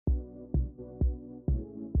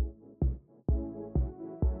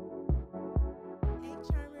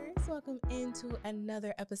welcome into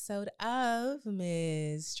another episode of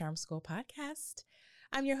Ms. Charm School Podcast.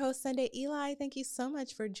 I'm your host, Sunday Ely. Thank you so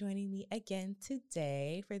much for joining me again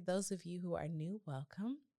today. For those of you who are new,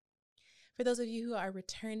 welcome. For those of you who are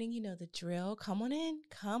returning, you know the drill. Come on in,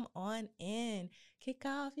 come on in. Kick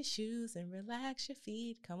off your shoes and relax your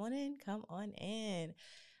feet. Come on in, come on in.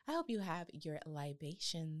 I hope you have your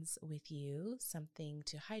libations with you, something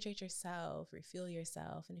to hydrate yourself, refuel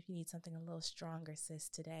yourself, and if you need something a little stronger, sis,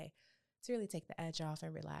 today, to really take the edge off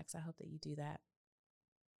and relax, I hope that you do that.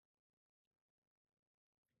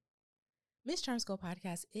 Miss Charm School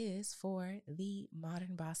Podcast is for the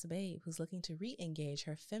modern boss babe who's looking to re-engage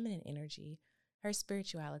her feminine energy, her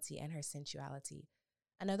spirituality, and her sensuality.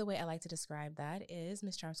 Another way I like to describe that is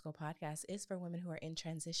Miss Charm School Podcast is for women who are in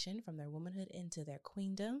transition from their womanhood into their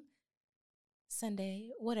queendom.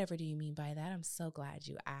 Sunday, whatever do you mean by that? I'm so glad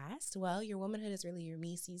you asked. Well, your womanhood is really your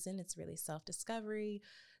me season. It's really self-discovery,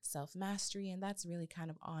 self-mastery, and that's really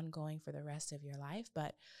kind of ongoing for the rest of your life.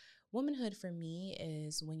 But womanhood for me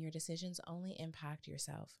is when your decisions only impact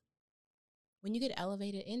yourself. When you get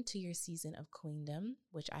elevated into your season of queendom,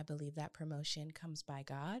 which I believe that promotion comes by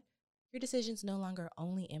God, your decisions no longer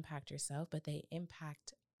only impact yourself, but they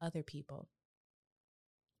impact other people.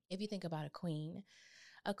 If you think about a queen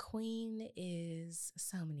is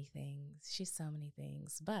so many things. She's so many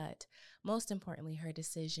things. But most importantly, her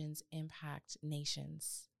decisions impact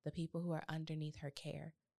nations, the people who are underneath her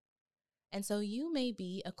care. And so you may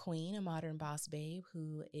be a queen, a modern boss babe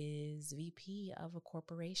who is VP of a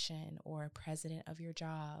corporation or president of your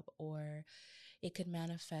job, or it could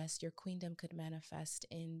manifest, your queendom could manifest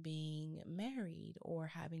in being married or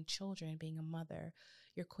having children, being a mother.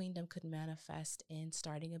 Your queendom could manifest in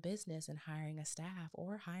starting a business and hiring a staff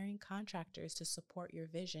or hiring contractors to support your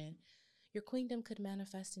vision. Your queendom could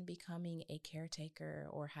manifest in becoming a caretaker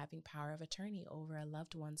or having power of attorney over a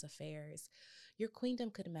loved one's affairs. Your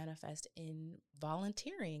queendom could manifest in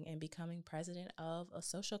volunteering and becoming president of a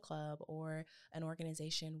social club or an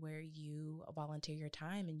organization where you volunteer your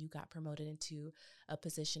time and you got promoted into a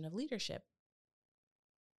position of leadership.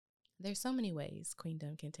 There's so many ways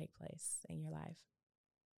queendom can take place in your life.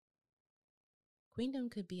 Queendom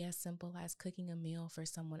could be as simple as cooking a meal for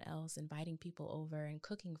someone else, inviting people over and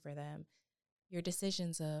cooking for them. Your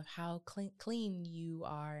decisions of how clean you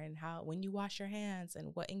are and how when you wash your hands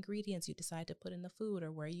and what ingredients you decide to put in the food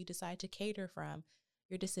or where you decide to cater from,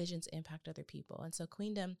 your decisions impact other people. And so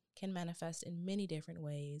queendom can manifest in many different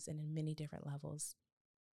ways and in many different levels.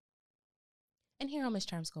 And here on Miss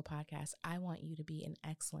Charm School Podcast, I want you to be an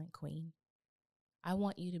excellent queen. I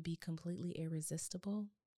want you to be completely irresistible.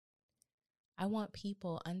 I want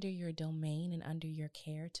people under your domain and under your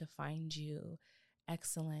care to find you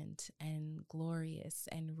excellent and glorious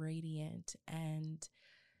and radiant and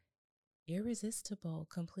irresistible,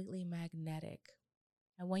 completely magnetic.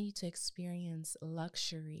 I want you to experience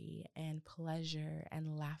luxury and pleasure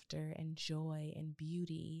and laughter and joy and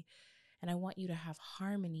beauty. And I want you to have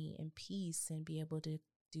harmony and peace and be able to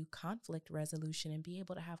do conflict resolution and be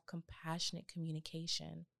able to have compassionate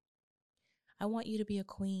communication. I want you to be a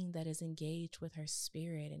queen that is engaged with her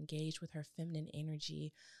spirit, engaged with her feminine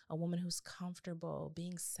energy, a woman who's comfortable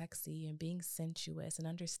being sexy and being sensuous and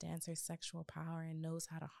understands her sexual power and knows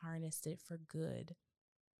how to harness it for good.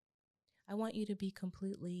 I want you to be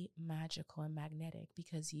completely magical and magnetic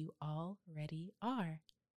because you already are.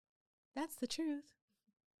 That's the truth.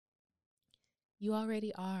 You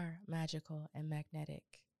already are magical and magnetic.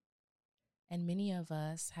 And many of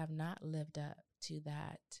us have not lived up to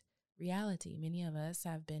that reality. Many of us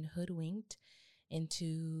have been hoodwinked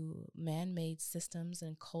into man-made systems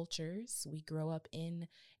and cultures. We grow up in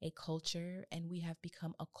a culture and we have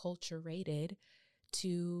become acculturated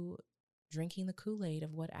to drinking the Kool-Aid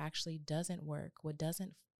of what actually doesn't work, what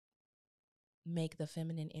doesn't make the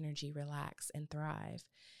feminine energy relax and thrive.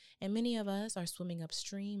 And many of us are swimming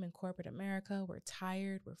upstream in corporate America. We're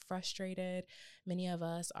tired, we're frustrated. Many of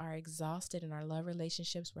us are exhausted in our love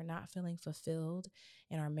relationships. We're not feeling fulfilled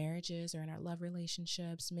in our marriages or in our love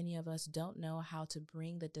relationships. Many of us don't know how to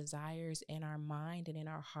bring the desires in our mind and in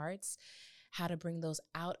our hearts, how to bring those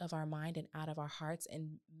out of our mind and out of our hearts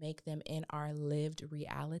and make them in our lived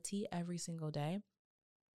reality every single day.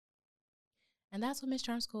 And that's what Miss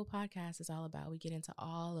Charm School Podcast is all about. We get into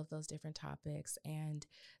all of those different topics. And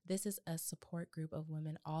this is a support group of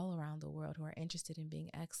women all around the world who are interested in being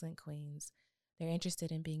excellent queens. They're interested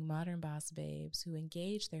in being modern boss babes who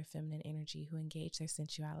engage their feminine energy, who engage their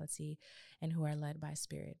sensuality, and who are led by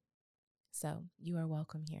spirit. So you are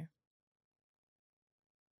welcome here.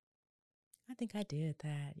 I think I did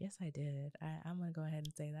that. Yes, I did. I'm going to go ahead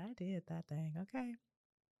and say that I did that thing. Okay.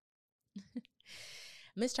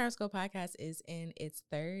 Miss Charms Go podcast is in its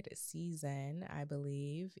third season, I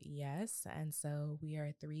believe. Yes. And so we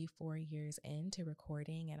are 4 years into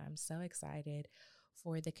recording, and I'm so excited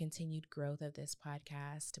for the continued growth of this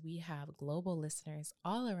podcast. We have global listeners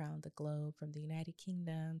all around the globe, from the United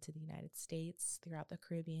Kingdom to the United States, throughout the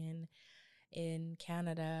Caribbean, in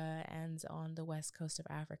Canada, and on the west coast of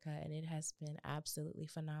Africa. And it has been absolutely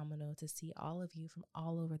phenomenal to see all of you from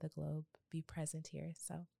all over the globe be present here.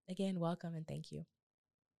 So again, welcome and thank you.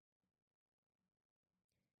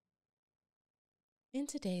 In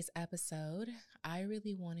today's episode, I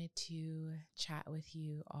really wanted to chat with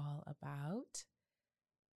you all about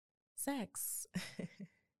sex.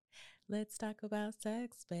 Let's talk about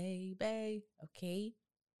sex, baby. Okay.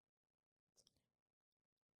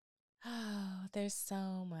 Oh, there's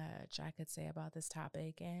so much I could say about this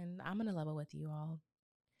topic, and I'm going to level with you all.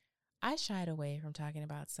 I shied away from talking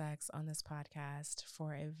about sex on this podcast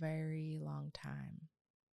for a very long time.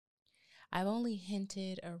 I've only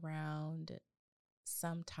hinted around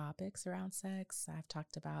some topics around sex. I've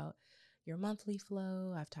talked about your monthly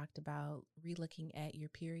flow. I've talked about relooking at your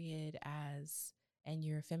period as and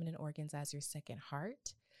your feminine organs as your second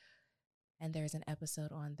heart. And there's an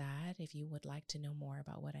episode on that if you would like to know more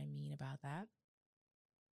about what I mean about that.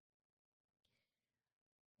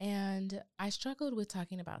 And I struggled with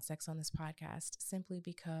talking about sex on this podcast simply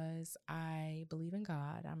because I believe in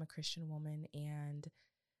God. I'm a Christian woman, and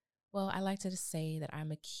well, I like to say that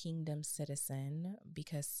I'm a kingdom citizen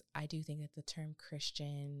because I do think that the term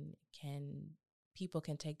Christian people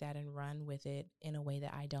can take that and run with it in a way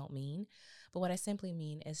that I don't mean. But what I simply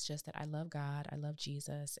mean is just that I love God, I love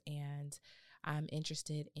Jesus, and I'm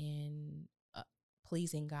interested in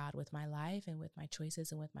pleasing God with my life and with my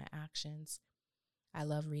choices and with my actions. I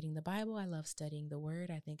love reading the Bible. I love studying the word.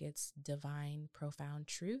 I think it's divine, profound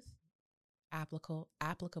truth,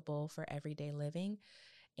 applicable for everyday living.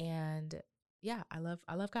 And yeah, I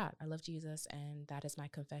love God. I love Jesus, and that is my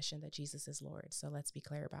confession that Jesus is Lord. So let's be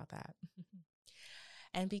clear about that.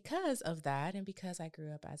 And because of that, and because I grew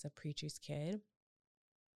up as a preacher's kid,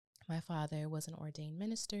 my father was an ordained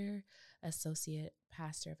minister, associate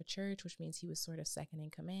pastor of a church, which means he was sort of second in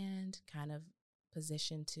command, kind of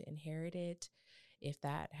positioned to inherit it if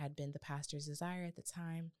that had been the pastor's desire at the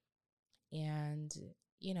time. And,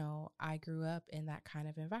 you know, I grew up in that kind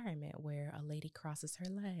of environment where a lady crosses her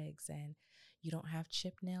legs and you don't have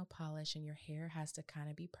chipped nail polish and your hair has to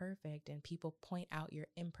kind of be perfect. And people point out your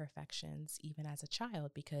imperfections even as a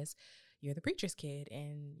child because you're the preacher's kid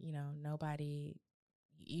and, you know,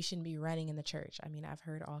 you shouldn't be running in the church. I mean, I've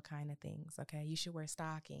heard all kind of things. Okay. You should wear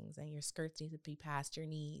stockings and your skirts need to be past your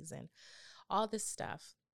knees and all this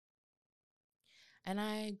stuff. And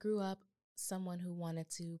I grew up someone who wanted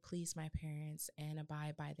to please my parents and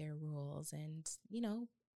abide by their rules. And, you know,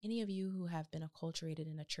 any of you who have been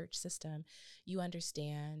acculturated in a church system, you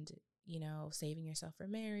understand, you know, saving yourself for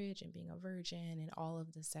marriage and being a virgin and all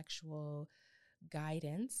of the sexual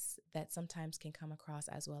guidance that sometimes can come across,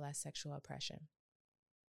 as well as sexual oppression.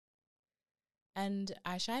 And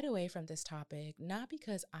I shied away from this topic, not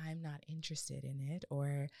because I'm not interested in it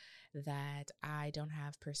or that I don't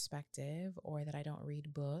have perspective or that I don't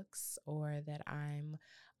read books or that I'm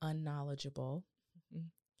unknowledgeable.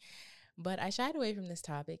 But I shied away from this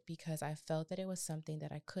topic because I felt that it was something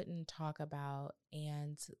that I couldn't talk about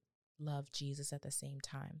and love Jesus at the same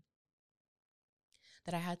time.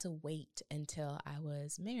 That I had to wait until I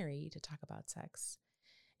was married to talk about sex.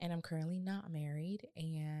 And I'm currently not married,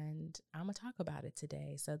 and I'm going to talk about it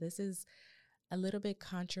today. So this is a little bit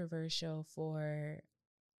controversial for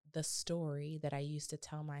the story that I used to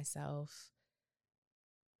tell myself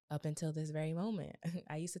up until this very moment.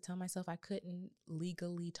 I used to tell myself I couldn't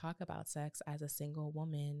legally talk about sex as a single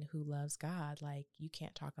woman who loves God. Like, you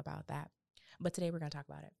can't talk about that. But today we're going to talk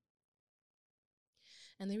about it.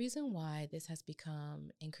 And the reason why this has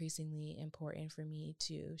become increasingly important for me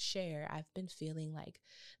to share, I've been feeling like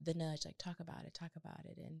the nudge, like talk about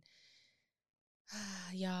it. And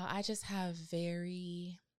y'all, I just have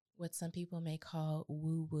what some people may call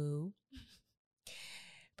woo-woo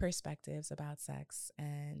perspectives about sex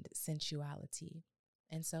and sensuality.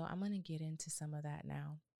 And so I'm going to get into some of that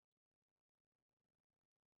now.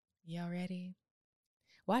 Y'all ready?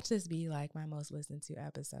 Watch this be like my most listened to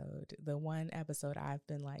episode. The one episode I've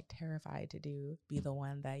been like terrified to do be the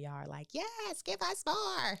one that y'all are like, yes, give us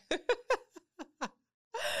more.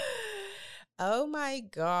 Oh my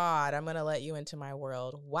God, I'm going to let you into my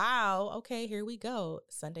world. Wow. Okay, here we go.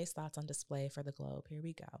 Sunday's thoughts on display for the globe. Here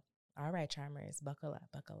we go. All right, charmers, buckle up,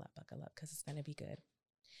 because it's going to be good.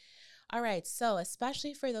 All right. So,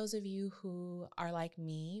 especially for those of you who are like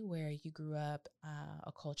me, where you grew up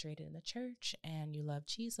acculturated in the church and you love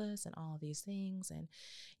Jesus and all of these things, and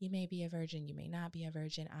you may be a virgin, you may not be a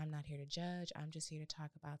virgin. I'm not here to judge. I'm just here to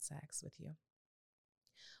talk about sex with you.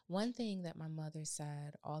 One thing that my mother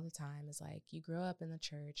said all the time is like, you grow up in the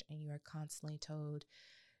church and you are constantly told,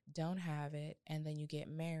 don't have it. And then you get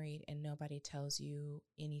married and nobody tells you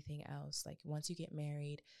anything else. Like, once you get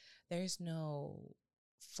married, there's no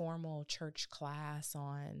formal church class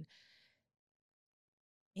on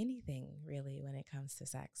anything really when it comes to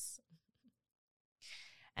sex.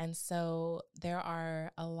 And so there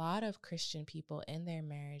are a lot of Christian people in their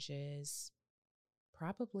marriages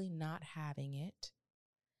probably not having it.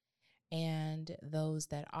 And those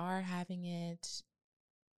that are having it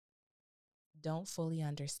don't fully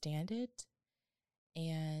understand it.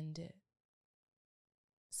 And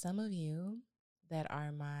some of you that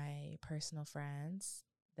are my personal friends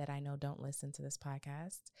that I know don't listen to this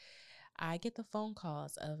podcast, I get the phone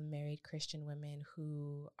calls of married Christian women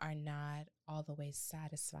who are not all the way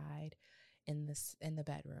satisfied in the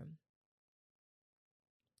bedroom.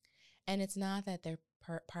 And it's not that their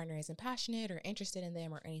partner isn't passionate or interested in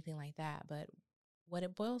them or anything like that, but what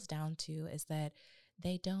it boils down to is that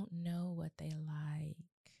they don't know what they like.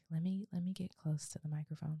 Let me get close to the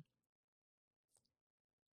microphone.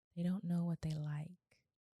 They don't know what they like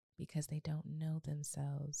because they don't know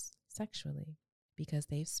themselves sexually, because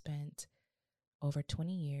they've spent over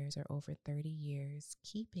 20 years or over 30 years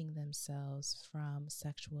keeping themselves from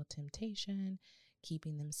sexual temptation,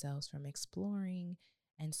 keeping themselves from exploring.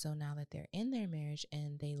 And so now that they're in their marriage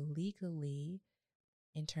and they legally,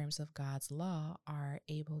 in terms of God's law, are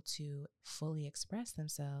able to fully express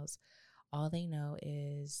themselves, all they know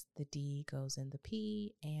is the D goes in the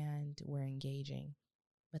P and we're engaging.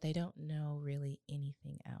 But they don't know really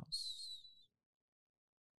anything else.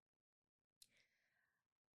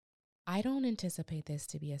 I don't anticipate this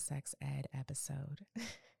to be a sex ed episode.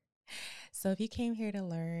 So if you came here to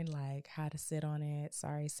learn like how to sit on it,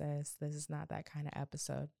 sorry sis, this is not that kind of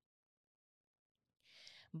episode.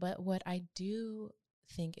 But what I do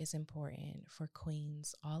think is important for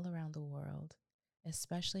queens all around the world,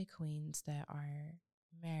 especially queens that are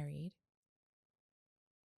married,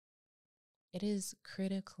 it is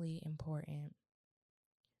critically important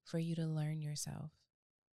for you to learn yourself.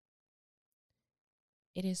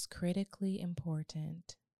 It is critically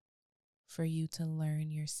important for you to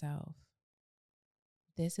learn yourself.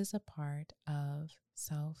 This is a part of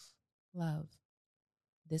self-love.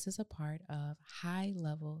 This is a part of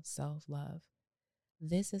high-level self-love.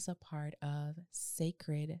 This is a part of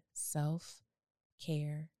sacred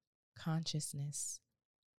self-care consciousness.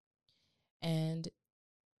 And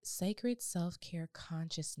sacred self-care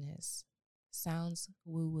consciousness sounds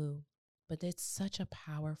woo-woo, but it's such a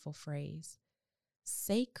powerful phrase.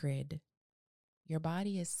 Sacred, your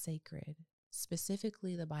body is sacred.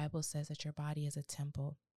 Specifically, the Bible says that your body is a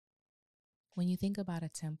temple. When you think about a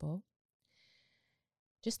temple,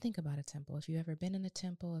 just think about a temple. If you've ever been in a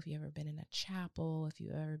temple, if you've ever been in a chapel, if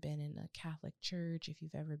you've ever been in a Catholic church, if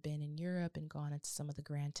you've ever been in Europe and gone into some of the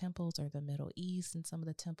grand temples or the Middle East and some of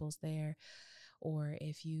the temples there, or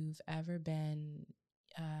if you've ever been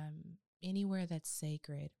anywhere that's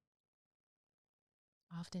sacred,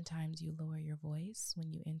 oftentimes you lower your voice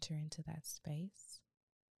when you enter into that space.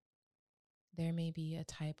 There may be a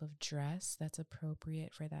type of dress that's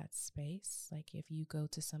appropriate for that space. Like if you go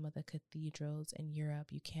to some of the cathedrals in Europe,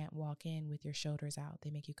 you can't walk in with your shoulders out. They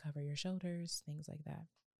make you cover your shoulders, things like that.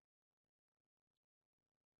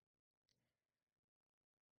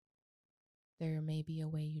 There may be a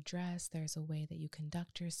way you dress. There's a way that you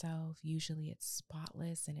conduct yourself. Usually it's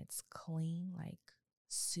spotless and it's clean, like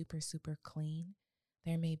super, super clean.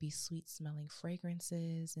 There may be sweet smelling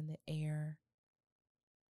fragrances in the air.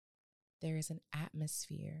 There is an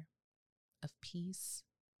atmosphere of peace.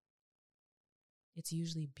 It's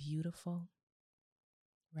usually beautiful,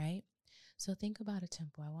 right? So think about a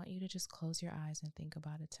temple. I want you to just close your eyes and think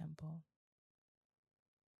about a temple.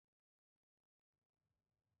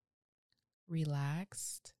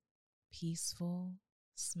 Relaxed, peaceful,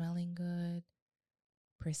 smelling good,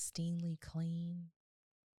 pristinely clean.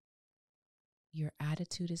 Your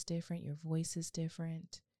attitude is different. Your voice is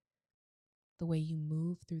different. The way you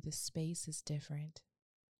move through the space is different.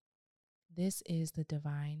 This is the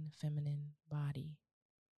divine feminine body.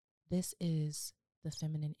 This is the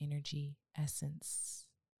feminine energy essence.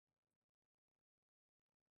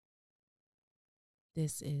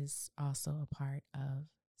 This is also a part of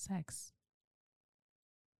sex.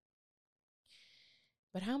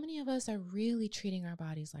 But how many of us are really treating our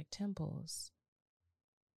bodies like temples?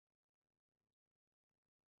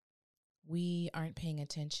 we aren't paying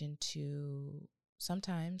attention to,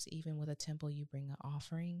 sometimes even with a temple, you bring an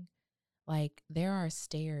offering. Like there are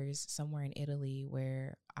stairs somewhere in Italy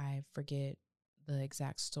where I forget the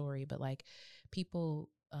exact story, but like people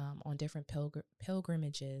on different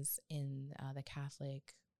pilgrimages in the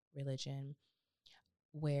Catholic religion,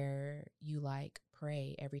 where you like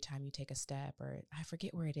pray every time you take a step, or I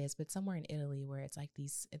forget where it is, but somewhere in Italy where it's like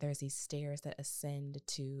there's these stairs that ascend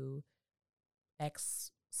to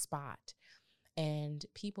X spot, and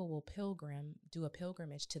people will do a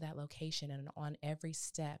pilgrimage to that location, and on every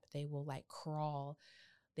step they will like crawl,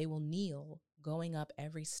 they will kneel going up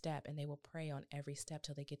every step, and they will pray on every step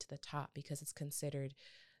till they get to the top, because it's considered,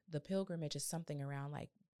 the pilgrimage is something around like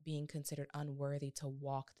being considered unworthy to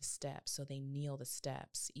walk the steps, so they kneel the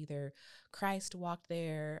steps. Either Christ walked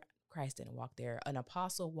there, Christ didn't walk there, an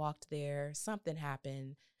apostle walked there, something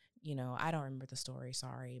happened. I don't remember the story,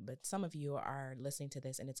 sorry, but some of you are listening to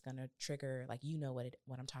this and it's going to trigger, like,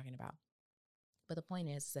 what I'm talking about. But the point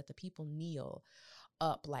is that the people kneel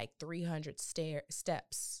up like 300 stairs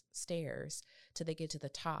till they get to the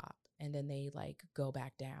top, and then they like go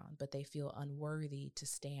back down, but they feel unworthy to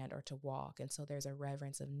stand or to walk, and so there's a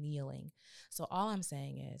reverence of kneeling. So all I'm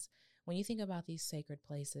saying is, when you think about these sacred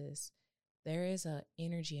places, there is a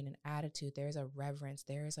energy and an attitude, there is a reverence,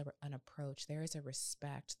 there is an approach, there is a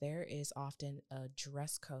respect, there is often a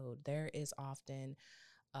dress code, there is often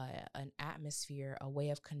an atmosphere, a way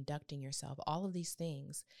of conducting yourself, all of these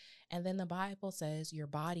things. And then the Bible says your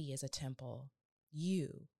body is a temple.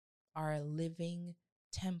 You are a living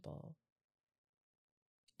temple.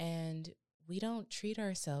 And we don't treat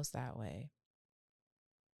ourselves that way.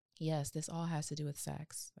 Yes, this all has to do with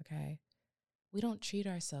sex, okay? We don't treat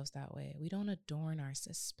ourselves that way. We don't adorn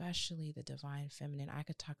ourselves, especially the divine feminine. I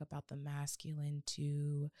could talk about the masculine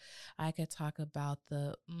too. I could talk about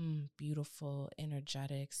the beautiful,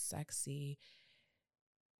 energetic, sexy,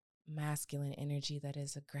 masculine energy that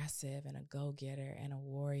is aggressive and a go-getter and a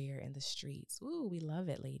warrior in the streets. Ooh, we love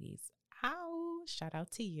it, ladies. Ow, shout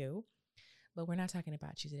out to you. But we're not talking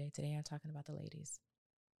about you today. Today I'm talking about the ladies.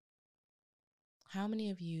 How many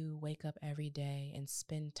of you wake up every day and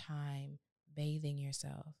spend time bathing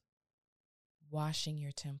yourself, washing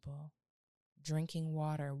your temple, drinking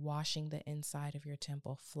water, washing the inside of your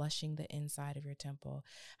temple, flushing the inside of your temple?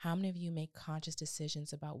 How many of you make conscious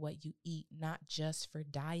decisions about what you eat, not just for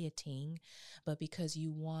dieting, but because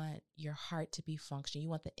you want your heart to be functioning? You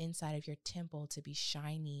want the inside of your temple to be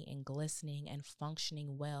shiny and glistening and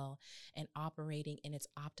functioning well and operating in its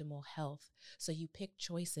optimal health. So you pick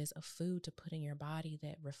choices of food to put in your body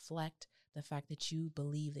that reflect the fact that you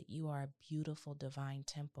believe that you are a beautiful divine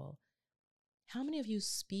temple. How many of you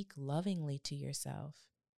speak lovingly to yourself?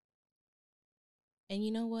 And you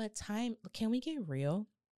know what? Can we get real?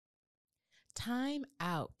 Time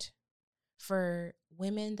out for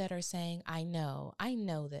women that are saying, I know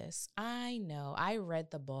this. I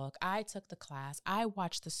read the book. I took the class. I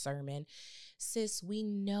watched the sermon. Sis, we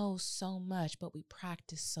know so much, but we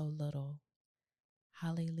practice so little.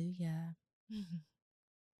 Hallelujah.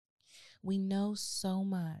 We know so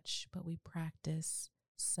much, but we practice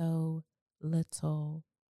so little.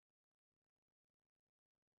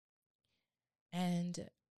 And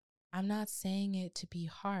I'm not saying it to be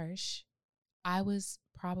harsh. I was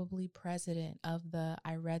probably president of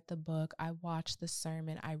I read the book, I watched the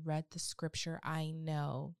sermon, I read the scripture, I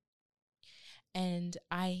know. And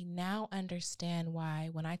I now understand why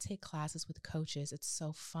when I take classes with coaches, it's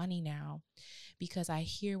so funny now, because I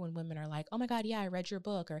hear when women are like, oh my God, yeah, I read your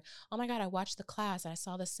book, or oh my God, I watched the class, I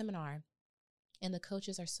saw the seminar. And the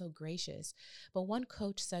coaches are so gracious. But one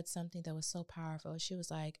coach said something that was so powerful. She was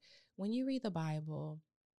like, when you read the Bible,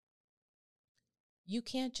 you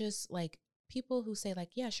can't just like, people who say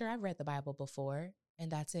like, yeah, sure, I've read the Bible before, and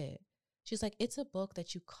that's it. She's like, it's a book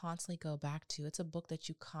that you constantly go back to. It's a book that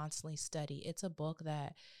you constantly study. It's a book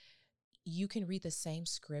that you can read the same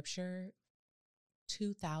scripture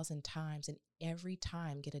 2,000 times and every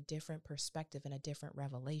time get a different perspective and a different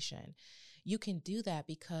revelation. You can do that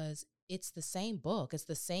because it's the same book. It's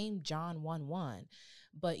the same John 1:1,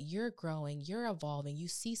 but you're growing, you're evolving, you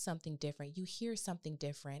see something different, you hear something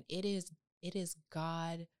different. It is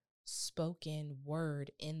God spoken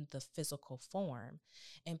word in the physical form.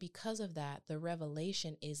 And because of that, the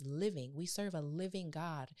revelation is living. We serve a living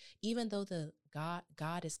God. Even though the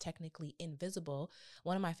God is technically invisible,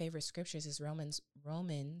 one of my favorite scriptures is Romans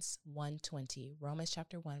 1:20. Romans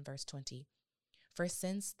chapter 1, verse 20. For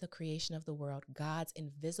since the creation of the world, God's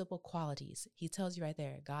invisible qualities, he tells you right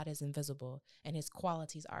there, God is invisible and his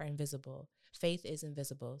qualities are invisible. Faith is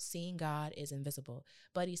invisible. Seeing God is invisible.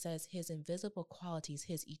 But he says his invisible qualities,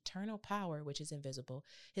 his eternal power, which is invisible,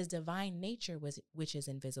 his divine nature, which is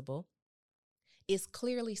invisible, is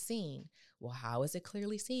clearly seen. Well, how is it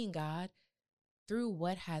clearly seen, God? Through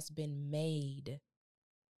what has been made: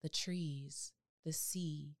 the trees, the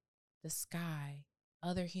sea, the sky,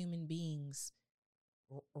 other human beings,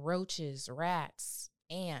 roaches, rats,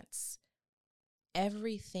 ants,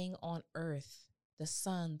 everything on earth, the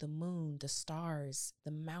sun, the moon, the stars,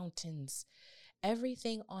 the mountains,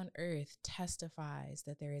 everything on earth testifies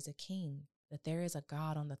that there is a king, that there is a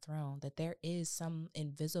God on the throne, that there is some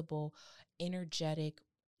invisible, energetic,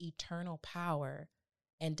 eternal power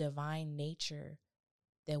and divine nature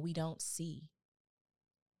that we don't see.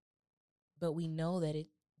 But we know that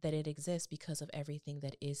it exists because of everything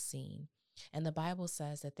that is seen. And the Bible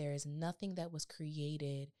says that there is nothing that was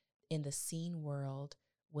created in the seen world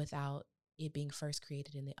without it being first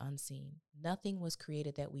created in the unseen. Nothing was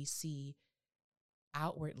created that we see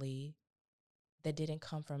outwardly that didn't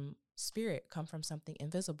come from spirit, come from something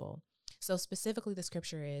invisible. So specifically the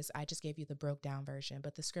scripture is, I just gave you the broke down version,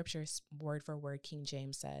 but the scripture word for word, King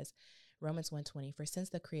James says, Romans 1:20, for since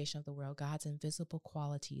the creation of the world, God's invisible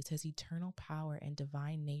qualities, his eternal power and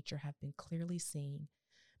divine nature have been clearly seen,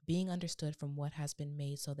 being understood from what has been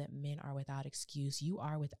made, so that men are without excuse. You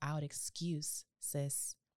are without excuse,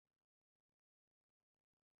 sis.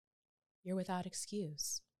 You're without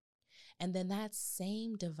excuse. And then that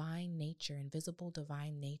same divine nature, invisible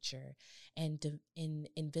divine nature, and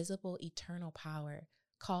invisible eternal power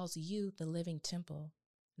calls you the living temple,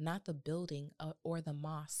 not the building or the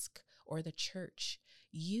mosque or the church.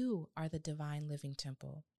 You are the divine living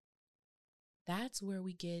temple. That's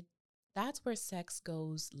where sex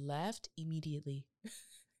goes left immediately.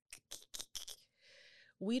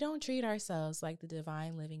 We don't treat ourselves like the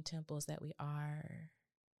divine living temples that we are.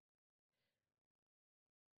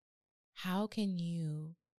 How can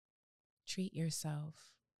you treat yourself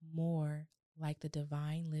more like the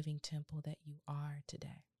divine living temple that you are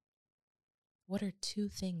today? What are 2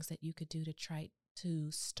 things that you could do to try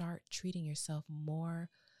to start treating yourself more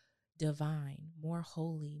divine, more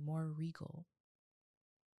holy, more regal,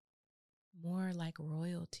 more like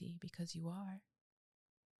royalty, because you are?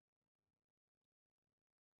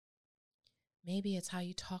 Maybe it's how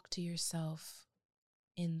you talk to yourself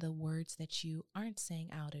in the words that you aren't saying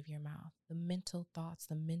out of your mouth, the mental thoughts,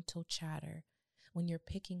 the mental chatter, when you're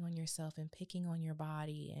picking on yourself and picking on your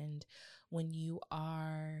body, and when you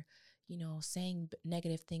are, saying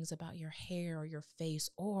negative things about your hair or your face,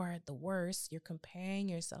 or the worst, you're comparing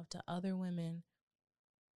yourself to other women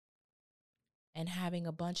and having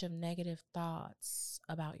a bunch of negative thoughts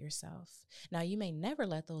about yourself. Now, you may never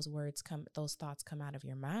let those thoughts come out of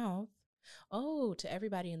your mouth. Oh, to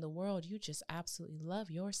everybody in the world, you just absolutely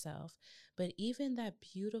love yourself. But even that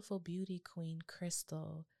beautiful beauty queen,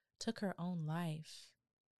 Crystal, took her own life.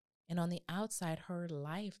 And on the outside, her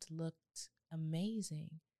life looked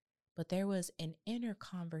amazing. But there was an inner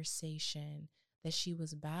conversation that she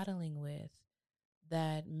was battling with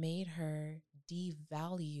that made her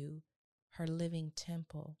devalue her living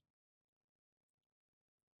temple.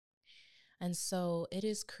 And so it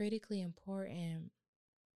is critically important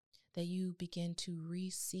that you begin to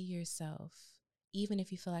re-see yourself. Even if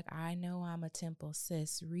you feel like, I know I'm a temple,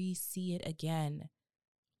 sis, re-see it again.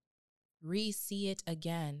 Re-see it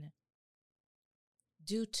again.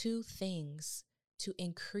 Do 2 things to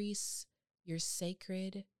increase your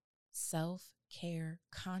sacred self-care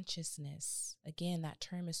consciousness. Again, that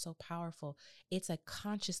term is so powerful. It's a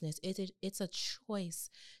consciousness. It's a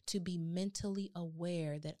choice to be mentally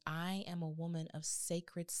aware that I am a woman of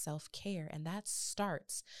sacred self-care. And that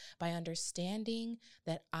starts by understanding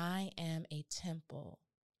that I am a temple.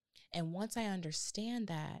 And once I understand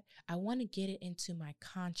that, I want to get it into my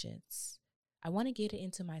conscience. I want to get it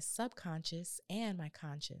into my subconscious and my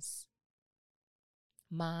conscious.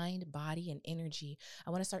 Mind, body, and energy. I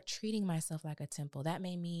want to start treating myself like a temple. That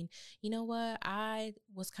may mean, you know what? I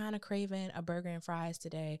was kind of craving a burger and fries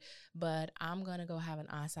today, but I'm going to go have an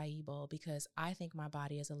acai bowl because I think my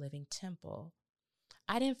body is a living temple.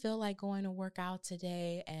 I didn't feel like going to work out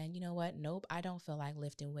today. And you know what? Nope, I don't feel like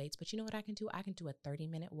lifting weights. But you know what I can do? I can do a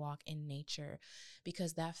 30-minute walk in nature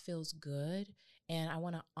because that feels good. And I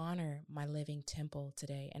want to honor my living temple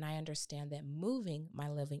today. And I understand that moving my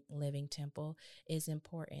living temple is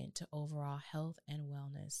important to overall health and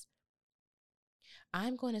wellness.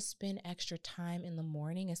 I'm going to spend extra time in the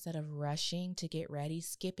morning instead of rushing to get ready,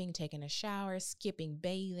 skipping taking a shower, skipping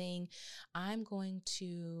bathing. I'm going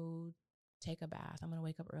to take a bath. I'm going to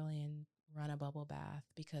wake up early and run a bubble bath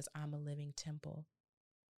because I'm a living temple.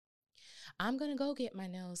 I'm going to go get my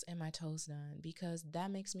nails and my toes done because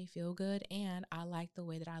that makes me feel good and I like the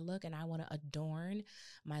way that I look and I want to adorn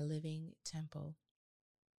my living temple.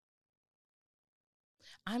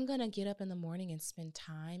 I'm going to get up in the morning and spend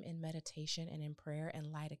time in meditation and in prayer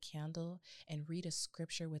and light a candle and read a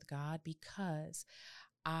scripture with God because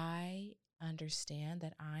I understand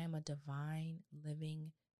that I am a divine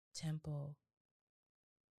living temple.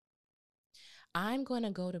 I'm going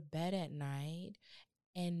to go to bed at night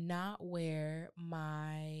and not wear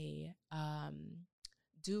my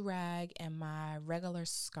do-rag and my regular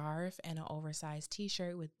scarf and an oversized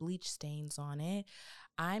t-shirt with bleach stains on it.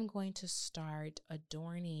 I'm going to start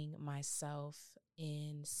adorning myself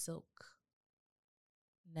in silk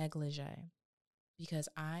negligee because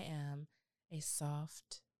I am a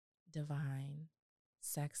soft, divine,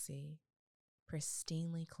 sexy,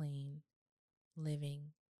 pristinely clean,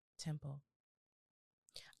 living temple.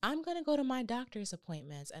 I'm going to go to my doctor's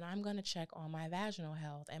appointments and I'm going to check on my vaginal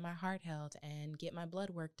health and my heart health and get my blood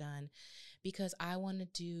work done because I want to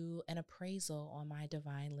do an appraisal on my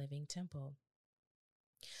divine living temple.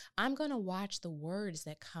 I'm going to watch the words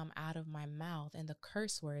that come out of my mouth and the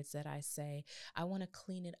curse words that I say. I want to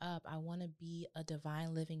clean it up. I want to be a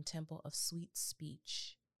divine living temple of sweet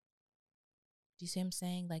speech. Do you see what I'm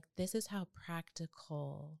saying? Like, this is how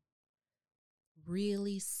practical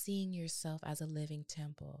really seeing yourself as a living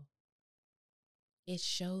temple. It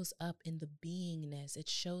shows up in the beingness. It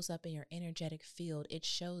shows up in your energetic field. It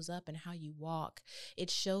shows up in how you walk. It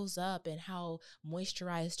shows up in how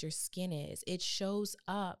moisturized your skin is. It shows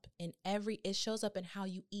up in how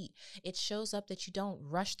you eat. It shows up that you don't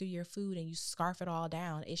rush through your food and you scarf it all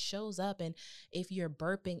down. It shows up in if you're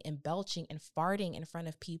burping and belching and farting in front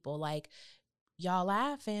of people. Like, y'all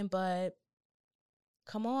laughing, but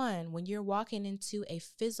come on, when you're walking into a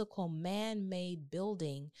physical man-made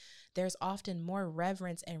building, there's often more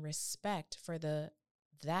reverence and respect for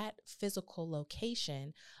that physical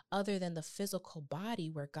location other than the physical body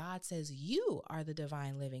where God says you are the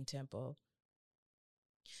divine living temple.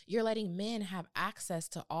 You're letting men have access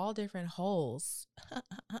to all different holes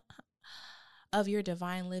of your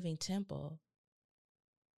divine living temple.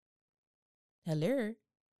 Hello.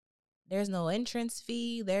 There's no entrance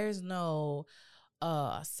fee. There's no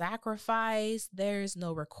sacrifice. There's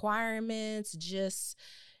no requirements. Just,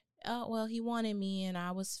 well, he wanted me and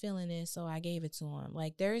I was feeling it, so I gave it to him.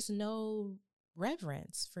 Like, there's no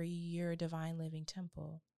reverence for your divine living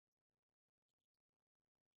temple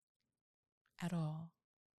at all.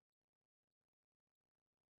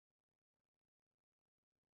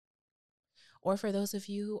 Or for those of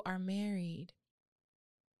you who are married,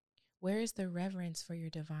 where is the reverence for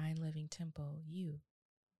your divine living temple? You.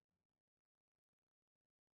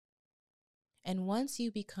 And once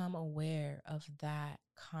you become aware of that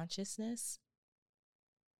consciousness,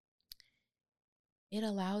 it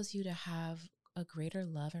allows you to have a greater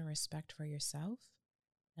love and respect for yourself.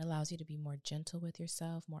 It allows you to be more gentle with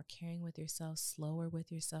yourself, more caring with yourself, slower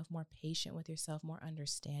with yourself, more patient with yourself, more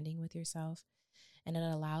understanding with yourself. And it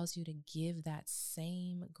allows you to give that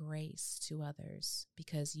same grace to others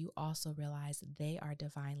because you also realize they are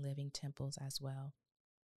divine living temples as well.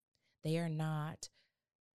 They are not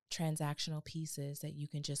transactional pieces that you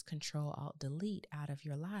can just control, alt, delete out of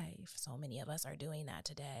your life. So many of us are doing that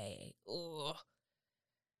today. Ugh.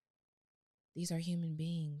 These are human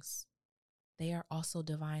beings. They are also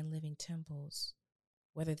divine living temples,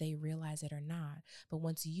 whether they realize it or not. But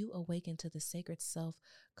once you awaken to the sacred self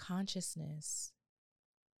consciousness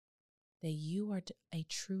that you are a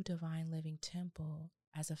true divine living temple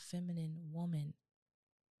as a feminine woman,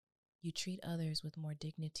 you treat others with more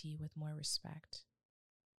dignity, with more respect,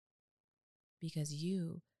 because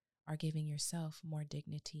you are giving yourself more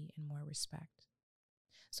dignity and more respect.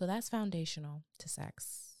 So that's foundational to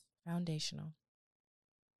sex. Foundational.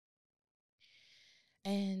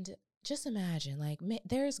 And just imagine, like,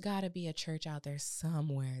 there's got to be a church out there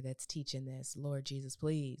somewhere that's teaching this. Lord Jesus,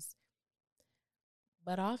 please.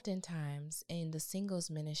 But oftentimes in the singles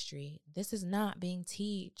ministry, this is not being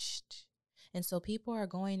taught. And so people are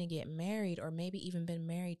going to get married or maybe even been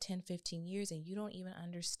married 10, 15 years, and you don't even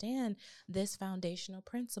understand this foundational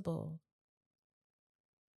principle.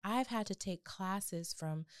 I've had to take classes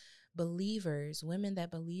from believers, women that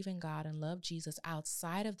believe in God and love Jesus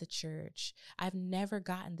outside of the church. I've never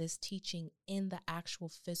gotten this teaching in the actual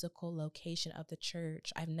physical location of the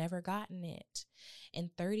church. I've never gotten it. In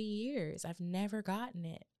 30 years, I've never gotten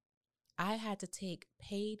it. I had to take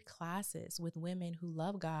paid classes with women who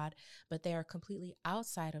love God, but they are completely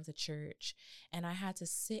outside of the church. And I had to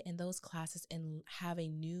sit in those classes and have a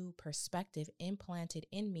new perspective implanted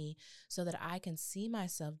in me so that I can see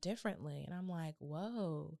myself differently. And I'm like,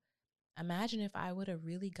 whoa, imagine if I would have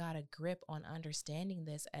really got a grip on understanding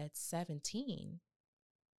this at 17.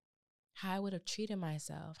 How I would have treated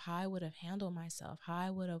myself, how I would have handled myself, how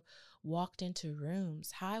I would have walked into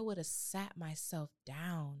rooms, how I would have sat myself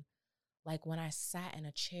down. Like when I sat in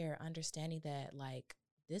a chair, understanding that like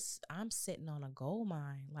this, I'm sitting on a gold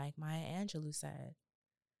mine, like Maya Angelou said.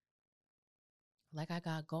 Like I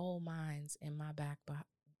got gold mines in my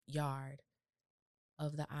backyard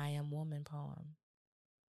of the I Am Woman poem.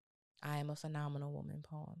 I Am a Phenomenal Woman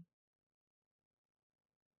poem.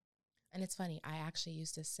 And it's funny, I actually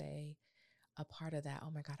used to say a part of that.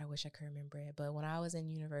 Oh my God, I wish I could remember it. But when I was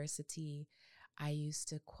in university, I used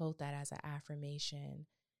to quote that as an affirmation.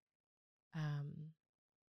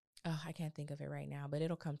 I can't think of it right now, but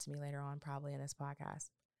it'll come to me later on, probably in this podcast.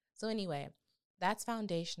 So anyway, that's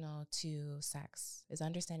foundational to sex, is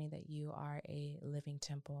understanding that you are a living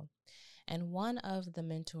temple. And one of the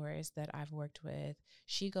mentors that I've worked with,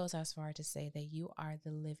 she goes as far to say that you are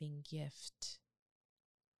the living gift.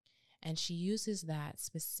 And she uses that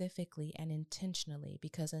specifically and intentionally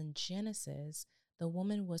because in Genesis, the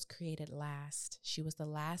woman was created last. She was the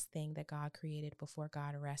last thing that God created before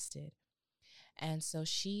God rested. And so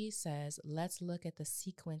she says, let's look at the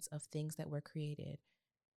sequence of things that were created.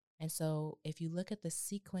 And so if you look at the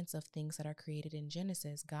sequence of things that are created in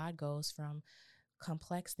Genesis, God goes from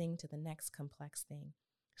complex thing to the next complex thing.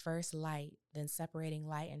 First light, then separating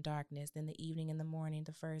light and darkness, then the evening and the morning,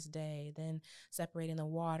 the first day, then separating the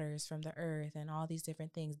waters from the earth and all these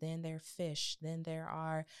different things. Then there are fish, then there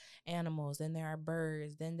are animals, then there are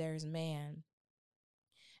birds, then there's man.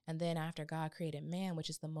 And then after God created man, which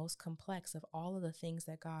is the most complex of all of the things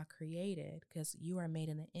that God created, because you are made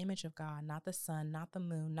in the image of God, not the sun, not the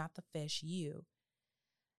moon, not the fish, you.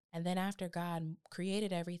 And then after God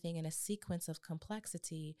created everything in a sequence of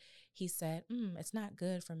complexity, he said, it's not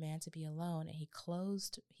good for man to be alone. And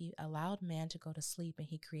he allowed man to go to sleep, and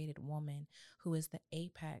he created woman, who is the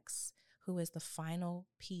apex, who is the final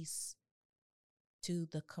piece to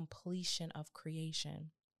the completion of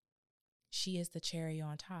creation. She is the cherry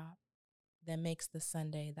on top that makes the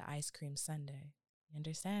sundae the ice cream sundae. You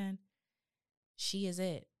understand? She is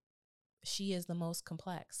it. She is the most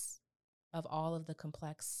complex of all of the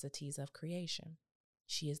complexities of creation.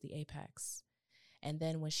 She is the apex. And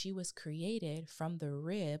then when she was created from the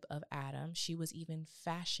rib of Adam, she was even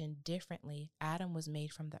fashioned differently. Adam was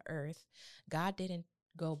made from the earth. God didn't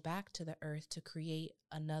go back to the earth to create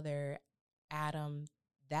another Adam,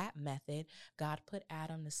 that method. God put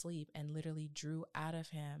Adam to sleep and literally drew out of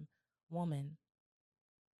him woman.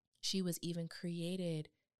 She was even created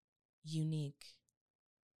unique,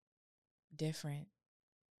 different,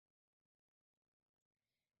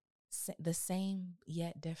 the same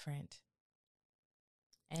yet different.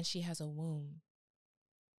 And she has a womb.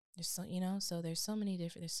 There's so there's so many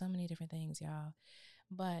different things, y'all.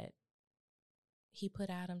 But he put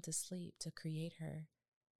Adam to sleep to create her.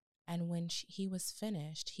 And when he was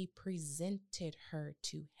finished, he presented her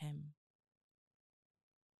to him.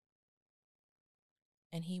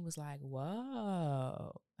 And he was like,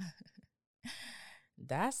 whoa,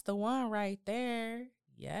 that's the one right there.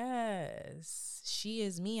 Yes, she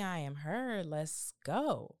is me, I am her. Let's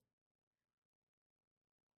go.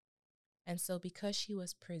 And so because she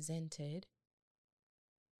was presented,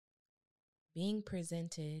 being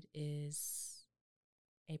presented is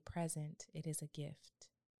a present, it is a gift.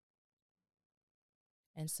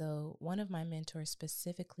 And so one of my mentors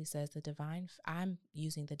specifically says I'm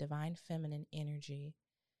using the divine feminine energy.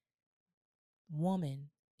 Woman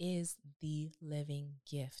is the living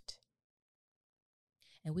gift.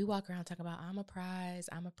 And we walk around talking about, I'm a prize,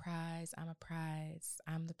 I'm a prize, I'm a prize,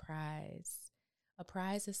 I'm the prize. A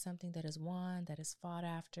prize is something that is won, that is fought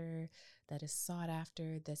after, that is sought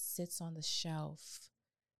after, that sits on the shelf,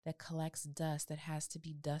 that collects dust, that has to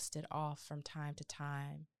be dusted off from time to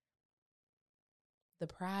time. The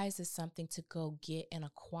prize is something to go get and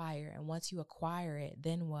acquire. And once you acquire it,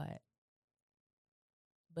 then what?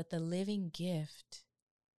 But the living gift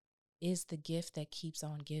is the gift that keeps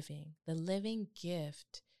on giving. The living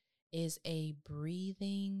gift is a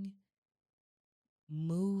breathing,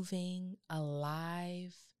 moving,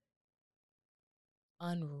 alive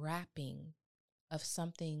unwrapping of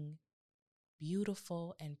something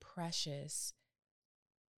beautiful and precious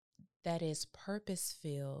that is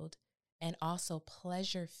purpose-filled and also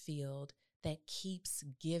pleasure-filled that keeps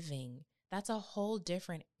giving. That's a whole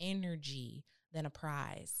different energy than a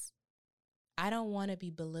prize. I don't want to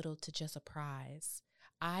be belittled to just a prize.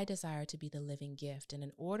 I desire to be the living gift. And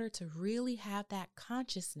in order to really have that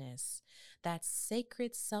consciousness, that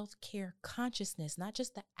sacred self-care consciousness, not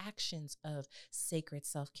just the actions of sacred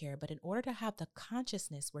self-care, but in order to have the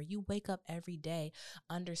consciousness where you wake up every day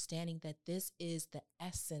understanding that this is the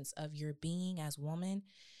essence of your being as woman,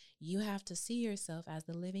 you have to see yourself as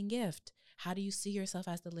the living gift. How do you see yourself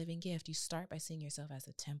as the living gift? You start by seeing yourself as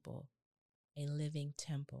a temple, a living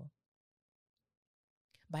temple.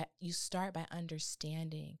 You start by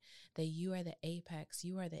understanding that you are the apex,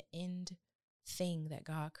 you are the end thing that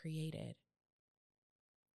God created.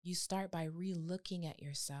 You start by re-looking at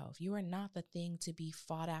yourself. You are not the thing to be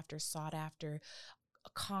fought after, sought after,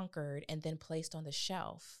 conquered, and then placed on the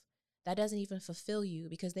shelf. That doesn't even fulfill you,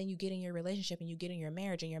 because then you get in your relationship and you get in your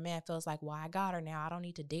marriage and your man feels like, well, I got her now. I don't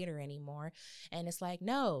need to date her anymore. And it's like,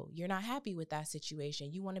 no, you're not happy with that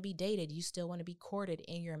situation. You want to be dated. You still want to be courted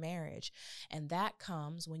in your marriage. And that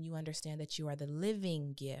comes when you understand that you are the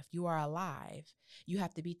living gift. You are alive. You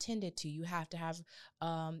have to be tended to. You have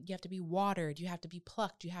to be watered. You have to be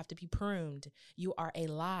plucked. You have to be pruned. You are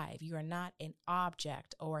alive. You are not an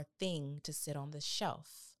object or a thing to sit on the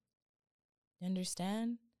shelf. You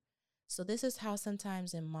understand? So this is how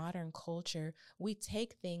sometimes in modern culture, we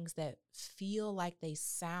take things that feel like they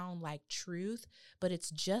sound like truth, but it's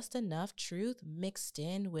just enough truth mixed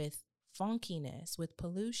in with funkiness, with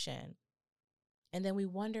pollution. And then we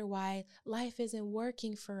wonder why life isn't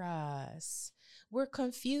working for us. We're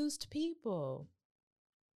confused people.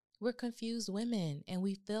 We're confused women, and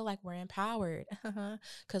we feel like we're empowered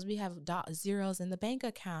because we have zeros in the bank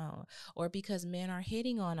account, or because men are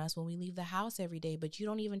hitting on us when we leave the house every day, but you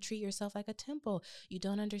don't even treat yourself like a temple. You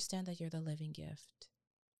don't understand that you're the living gift.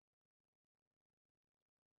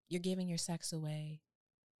 You're giving your sex away.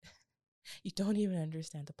 You don't even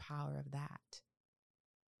understand the power of that.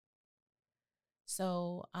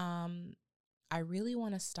 So, I really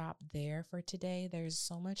want to stop there for today. There's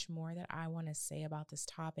so much more that I want to say about this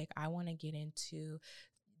topic. I want to get into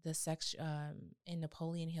the sex in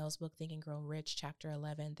Napoleon Hill's book, Think and Grow Rich, chapter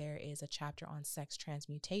 11, there is a chapter on sex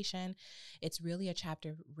transmutation. It's really a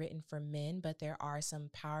chapter written for men, but there are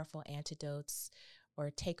some powerful antidotes or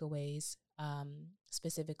takeaways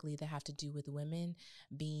specifically that have to do with women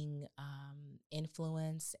being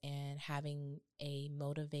influenced and having a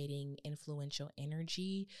motivating, influential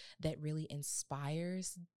energy that really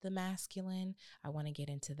inspires the masculine. I want to get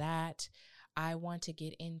into that. I want to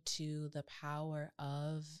get into the power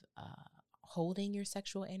of holding your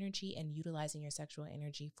sexual energy and utilizing your sexual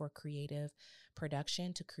energy for creative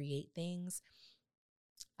production to create things.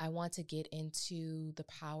 I want to get into the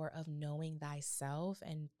power of knowing thyself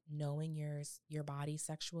and knowing your body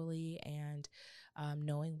sexually, and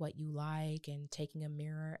knowing what you like, and taking a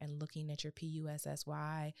mirror and looking at your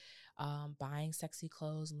PUSSY, buying sexy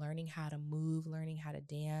clothes, learning how to move, learning how to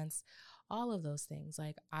dance, all of those things.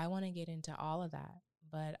 Like, I want to get into all of that,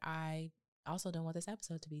 but I also don't want this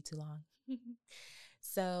episode to be too long.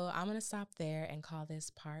 So I'm going to stop there and call this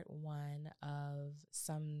part 1 of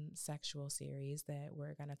some sexual series that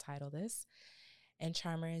we're going to title this. And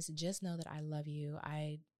Charmers, just know that I love you.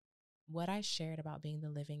 What I shared about being the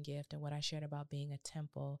living gift and what I shared about being a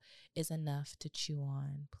temple is enough to chew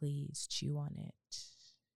on. Please chew on it.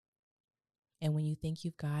 And when you think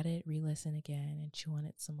you've got it, re-listen again and chew on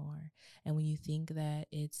it some more. And when you think that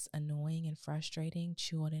it's annoying and frustrating,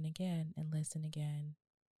 chew on it again and listen again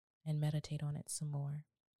and meditate on it some more.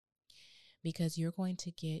 Because you're going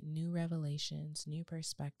to get new revelations, new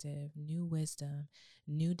perspective, new wisdom,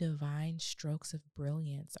 new divine strokes of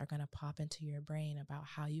brilliance are going to pop into your brain about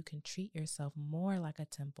how you can treat yourself more like a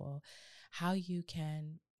temple, how you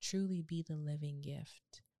can truly be the living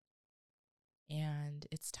gift. And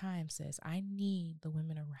it's time, sis. I need the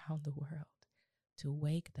women around the world to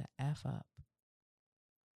wake the F up.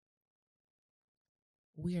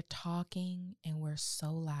 We're talking and we're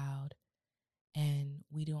so loud, and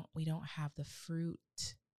we don't have the fruit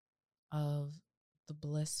of the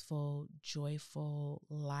blissful, joyful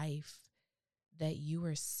life that you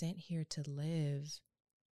were sent here to live.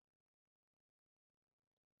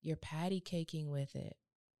 You're patty caking with it.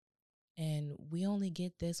 And we only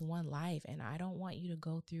get this one life, and I don't want you to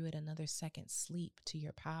go through it another second sleep to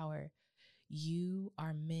your power. You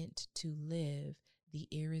are meant to live the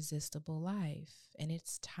irresistible life, and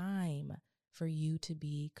it's time for you to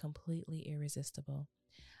be completely irresistible.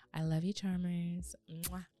 I love you, Charmers.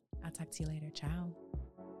 Mwah. I'll talk to you later. Ciao.